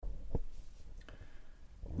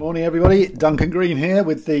Morning, everybody. Duncan Green here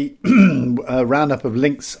with the roundup of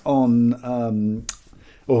links on,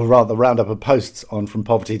 or rather, roundup of posts on From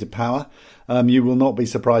Poverty to Power. You will not be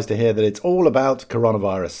surprised to hear that it's all about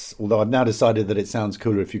coronavirus, although I've now decided that it sounds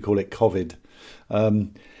cooler if you call it COVID.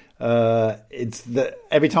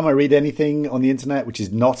 Every time I read anything on the internet which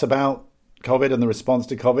is not about COVID and the response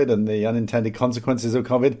to COVID and the unintended consequences of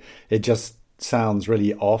COVID, it just sounds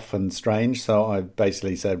really off and strange. So I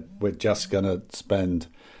basically said we're just going to spend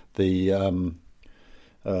the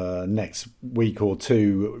next week or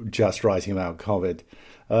two just writing about COVID.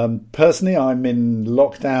 Personally, I'm in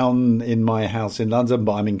lockdown in my house in London,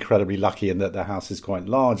 but I'm incredibly lucky in that the house is quite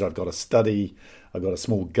large. I've got a study, I've got a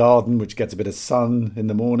small garden which gets a bit of sun in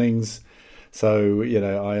the mornings. So, you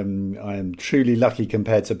know, I am truly lucky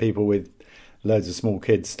compared to people with loads of small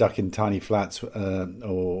kids stuck in tiny flats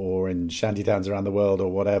or in shantytowns around the world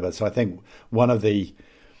or whatever. So I think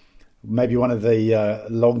maybe one of the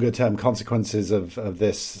longer term consequences of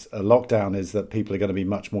this lockdown is that people are going to be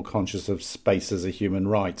much more conscious of space as a human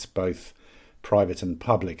right, both private and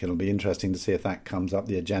public. It'll be interesting to see if that comes up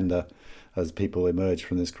the agenda as people emerge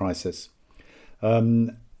from this crisis.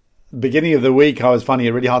 Beginning of the week, I was finding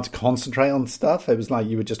it really hard to concentrate on stuff. It was like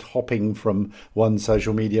you were just hopping from one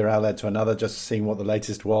social media outlet to another, just seeing what the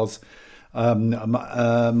latest was.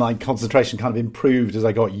 My concentration kind of improved as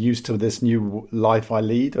I got used to this new life I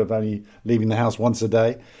lead of only leaving the house once a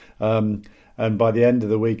day. And by the end of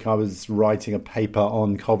the week, I was writing a paper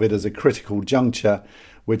on COVID as a critical juncture,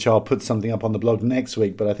 which I'll put something up on the blog next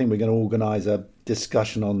week. But I think we're going to organise a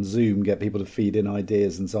discussion on Zoom, get people to feed in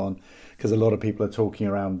ideas and so on, because a lot of people are talking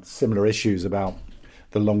around similar issues about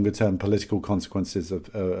the longer term political consequences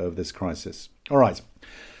of this crisis. All right.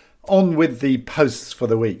 On with the posts for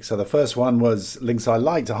the week. So the first one was links I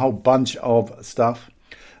liked, a whole bunch of stuff,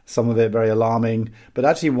 some of it very alarming. But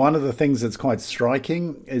actually one of the things that's quite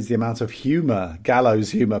striking is the amount of humour,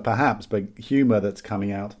 gallows humour perhaps, but humour that's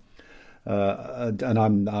coming out. And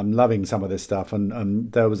I'm loving some of this stuff.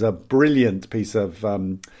 And there was a brilliant piece of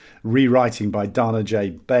rewriting by Dana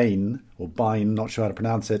J. Bain, or Bain, not sure how to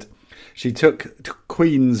pronounce it. She took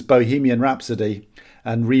Queen's Bohemian Rhapsody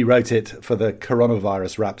and rewrote it for the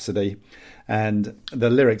coronavirus Rhapsody. And the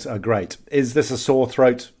lyrics are great. Is this a sore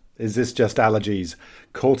throat? Is this just allergies?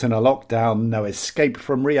 Caught in a lockdown, no escape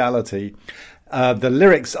from reality. The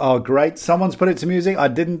lyrics are great. Someone's put it to music. I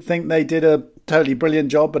didn't think they did a totally brilliant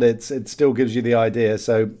job, but it still gives you the idea.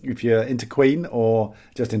 So if you're into Queen or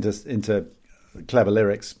just into clever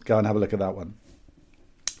lyrics, go and have a look at that one.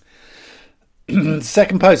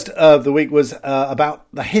 Second post of the week was about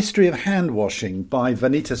the history of hand washing by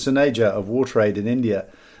Vanita Suneja of WaterAid in India.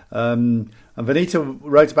 And Vanita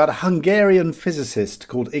wrote about a Hungarian physicist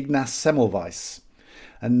called Ignaz Semmelweis.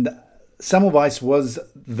 And Semmelweis was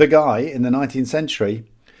the guy in the 19th century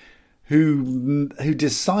who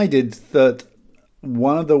decided that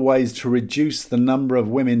one of the ways to reduce the number of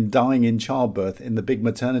women dying in childbirth in the big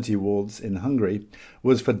maternity wards in Hungary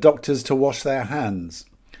was for doctors to wash their hands.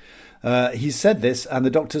 He said this and the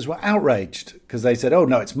doctors were outraged because they said, oh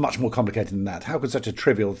no, it's much more complicated than that. How could such a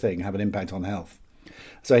trivial thing have an impact on health?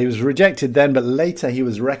 So he was rejected then, but later he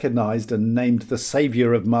was recognised and named the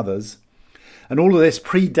saviour of mothers. And all of this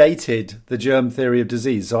predated the germ theory of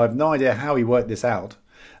disease. So I have no idea how he worked this out,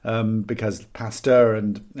 because Pasteur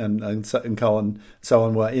and so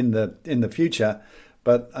on were in the future.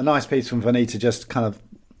 But a nice piece from Vanita just kind of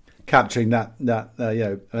capturing that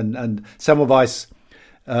and Semmelweis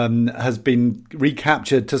has been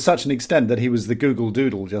recaptured to such an extent that he was the Google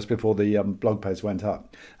Doodle just before the blog post went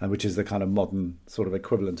up, which is the kind of modern sort of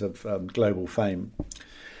equivalent of global fame.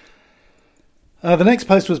 The next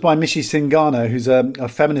post was by Mishi Singano, who's a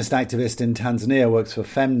feminist activist in Tanzania, works for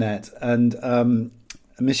Femnet, and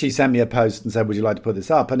Mishi sent me a post and said, would you like to put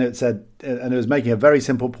this up? And it said, and it was making a very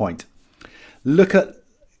simple point. Look at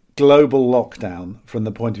global lockdown from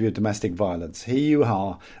the point of view of domestic violence. Here you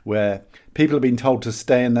are, where people have been told to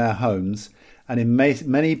stay in their homes, and in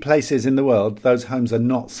many places in the world, those homes are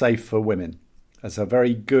not safe for women. That's a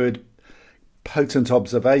very good, potent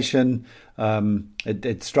observation.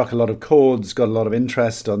 It struck a lot of chords, got a lot of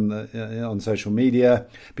interest on social media,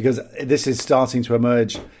 because this is starting to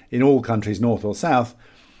emerge in all countries, north or south.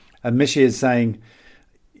 And Mishi is saying,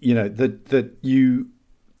 you know,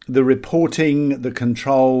 the reporting, the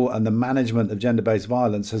control and the management of gender-based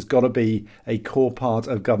violence has got to be a core part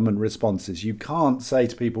of government responses. You can't say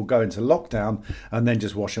to people, go into lockdown and then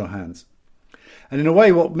just wash your hands. And in a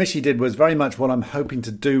way, what Mishi did was very much what I'm hoping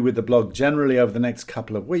to do with the blog generally over the next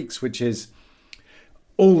couple of weeks, which is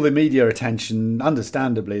all the media attention,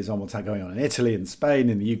 understandably, is on what's going on in Italy, in Spain,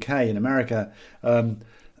 in the UK, in America.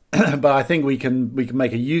 but I think we can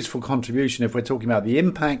make a useful contribution if we're talking about the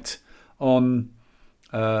impact on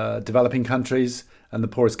developing countries and the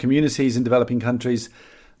poorest communities in developing countries,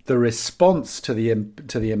 the response to the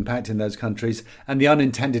impact in those countries, and the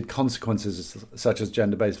unintended consequences such as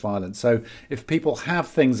gender-based violence. So if people have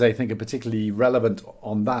things they think are particularly relevant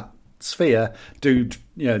on that sphere, do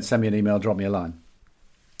send me an email, drop me a line.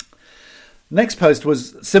 Next post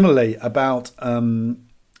was similarly about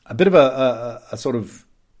a bit of a sort of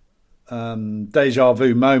deja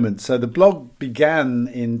vu moment. So the blog began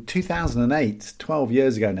in 2008, 12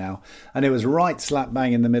 years ago now, and it was right slap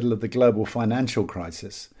bang in the middle of the global financial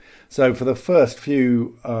crisis. So for the first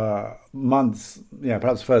few months,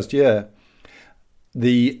 perhaps first year,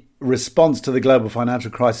 the response to the global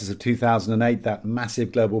financial crisis of 2008, that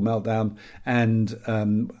massive global meltdown, and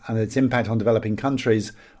its impact on developing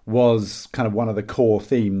countries was kind of one of the core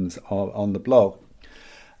themes on the blog.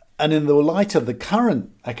 And in the light of the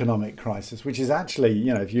current economic crisis, which is actually,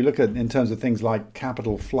 if you look at in terms of things like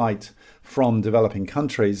capital flight from developing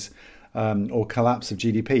countries or collapse of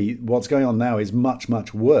GDP, what's going on now is much,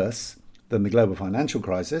 much worse than the global financial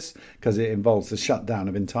crisis because it involves the shutdown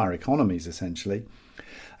of entire economies, essentially.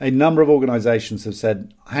 A number of organisations have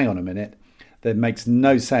said, hang on a minute, that makes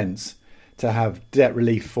no sense to have debt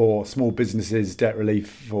relief for small businesses, debt relief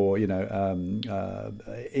for, in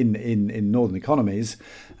northern economies,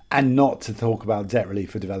 and not to talk about debt relief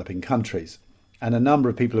for developing countries. And a number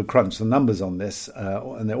of people have crunched the numbers on this,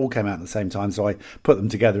 and they all came out at the same time, so I put them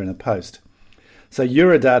together in a post. So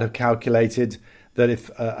Eurodad have calculated that if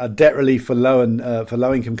a debt relief for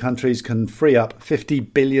low-income countries can free up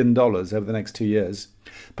 $50 billion over the next 2 years,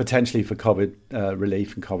 potentially for COVID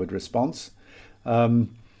relief and COVID response.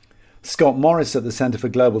 Scott Morris at the Centre for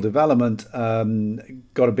Global Development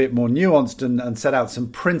got a bit more nuanced and set out some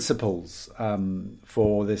principles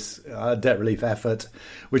for this debt relief effort,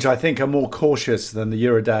 which I think are more cautious than the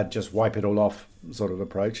Eurodad just wipe it all off sort of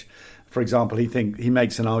approach. For example, he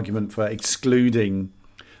makes an argument for excluding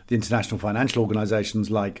the international financial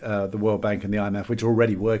organisations like the World Bank and the IMF, which are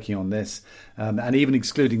already working on this, and even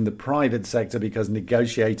excluding the private sector because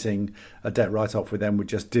negotiating a debt write-off with them would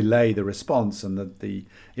just delay the response, and the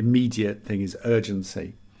immediate thing is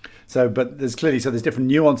urgency. But there's different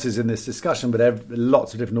nuances in this discussion, but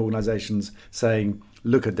lots of different organisations saying,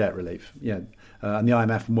 look at debt relief. And the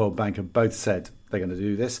IMF and World Bank have both said they're going to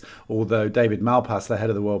do this, although David Malpass, the head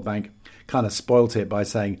of the World Bank, kind of spoilt it by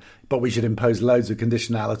saying, but we should impose loads of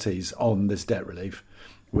conditionalities on this debt relief,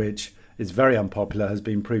 which is very unpopular, has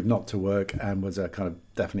been proved not to work, and was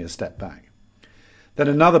definitely a step back. Then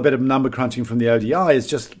another bit of number crunching from the ODI is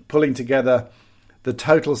just pulling together the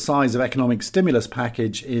total size of economic stimulus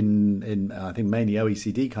package in I think mainly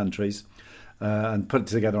OECD countries, and put it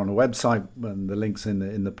together on a website, and the link's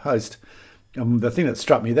in the post. The thing that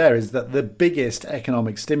struck me there is that the biggest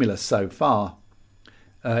economic stimulus so far,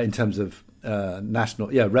 in terms of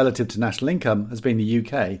relative to national income, has been the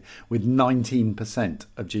UK with 19%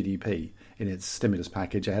 of GDP in its stimulus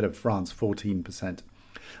package, ahead of France 14%.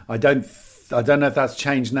 I don't know if that's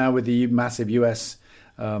changed now with the massive US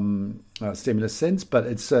stimulus since, but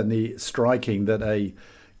it's certainly striking that a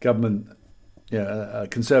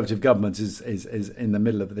conservative government is in the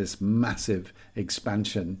middle of this massive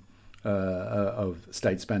expansion of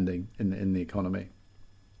state spending in the economy.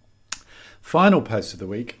 Final post of the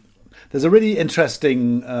week. There's a really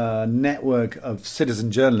interesting network of citizen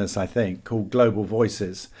journalists, I think, called Global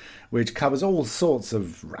Voices, which covers all sorts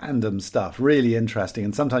of random stuff, really interesting.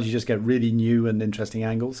 And sometimes you just get really new and interesting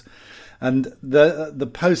angles. And the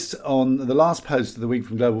last post of the week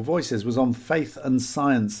from Global Voices was on faith and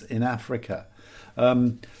science in Africa.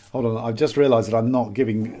 Hold on, I've just realised that I'm not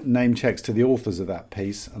giving name checks to the authors of that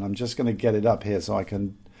piece, and I'm just going to get it up here so I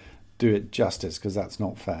can do it justice, because that's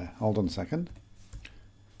not fair. Hold on a second.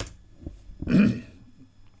 Here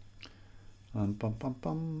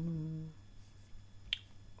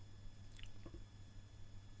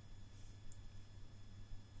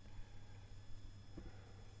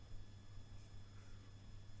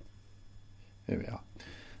we are.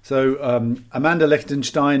 So Amanda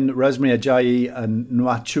Lichtenstein, Rosemary Ajayi, and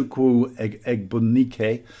Nwachukwu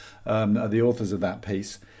Egbunike are the authors of that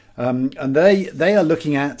piece. And they are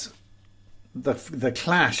looking at the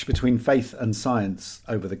clash between faith and science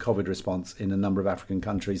over the COVID response in a number of African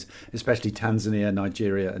countries, especially Tanzania,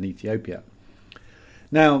 Nigeria, and Ethiopia.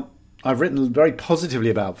 Now, I've written very positively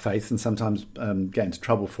about faith and sometimes get into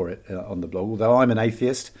trouble for it on the blog. Although I'm an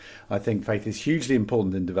atheist, I think faith is hugely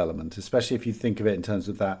important in development, especially if you think of it in terms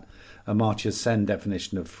of that Amartya Sen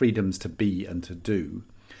definition of freedoms to be and to do.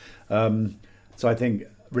 So I think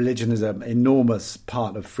religion is an enormous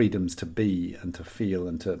part of freedoms to be and to feel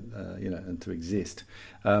and to and to exist.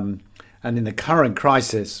 And in the current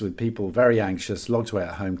crisis, with people very anxious, locked away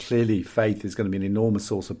at home, clearly faith is going to be an enormous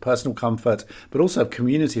source of personal comfort, but also of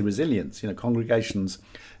community resilience. Congregations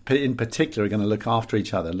in particular are going to look after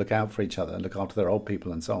each other, look out for each other, look after their old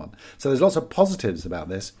people and so on. So there's lots of positives about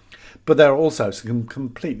this, but there are also some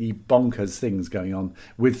completely bonkers things going on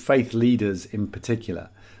with faith leaders in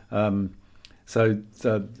particular. You've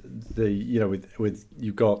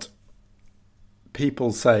got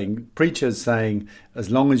preachers saying, as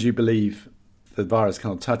long as you believe the virus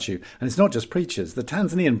cannot touch you. And it's not just preachers. The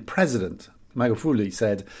Tanzanian president, Magufuli,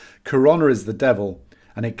 said, Corona is the devil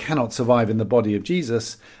and it cannot survive in the body of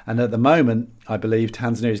Jesus. And at the moment, I believe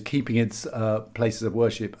Tanzania is keeping its places of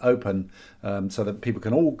worship open so that people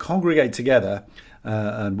can all congregate together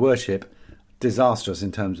and worship. Disastrous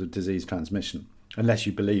in terms of disease transmission, unless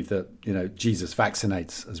you believe that, Jesus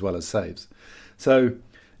vaccinates as well as saves. So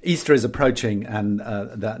Easter is approaching, and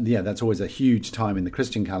that's always a huge time in the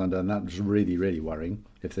Christian calendar, and that's really, really worrying.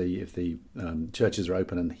 If the churches are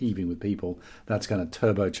open and heaving with people, that's going to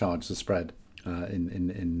turbocharge the spread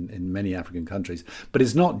in many African countries. But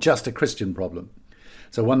it's not just a Christian problem.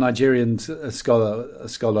 So one Nigerian scholar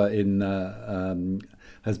has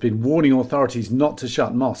been warning authorities not to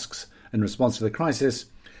shut mosques in response to the crisis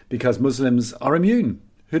because Muslims are immune.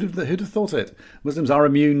 Who'd have thought it? Muslims are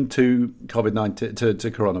immune to COVID-19,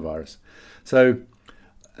 to coronavirus. So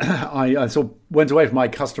I sort of went away from my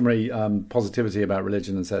customary positivity about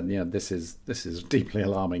religion and said, this is deeply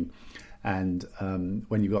alarming. And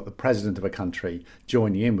when you've got the president of a country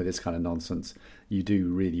joining in with this kind of nonsense, you do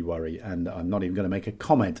really worry. And I'm not even going to make a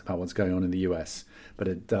comment about what's going on in the US. But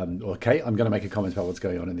I'm going to make a comment about what's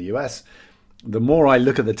going on in the US. The more I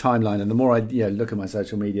look at the timeline and the more I look at my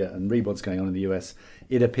social media and read what's going on in the US,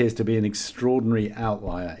 it appears to be an extraordinary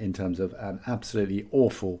outlier in terms of an absolutely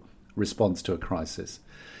awful response to a crisis.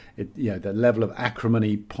 The level of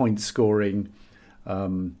acrimony, point scoring,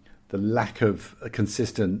 the lack of a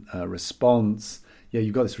consistent response.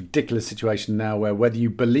 You've got this ridiculous situation now where whether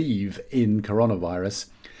you believe in coronavirus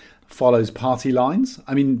follows party lines.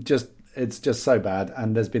 I mean, it's just so bad.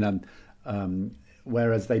 And there's been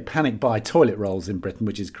whereas they panic buy toilet rolls in Britain,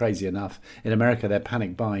 which is crazy enough, in America they're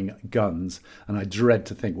panic buying guns, and I dread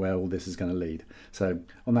to think where all this is going to lead. So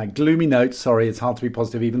on that gloomy note, sorry, it's hard to be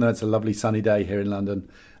positive, even though it's a lovely sunny day here in London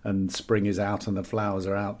and spring is out and the flowers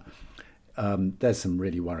are out. There's some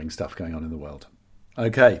really worrying stuff going on in the world.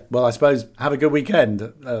 Okay, well, I suppose have a good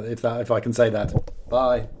weekend, if I can say that.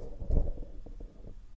 Bye.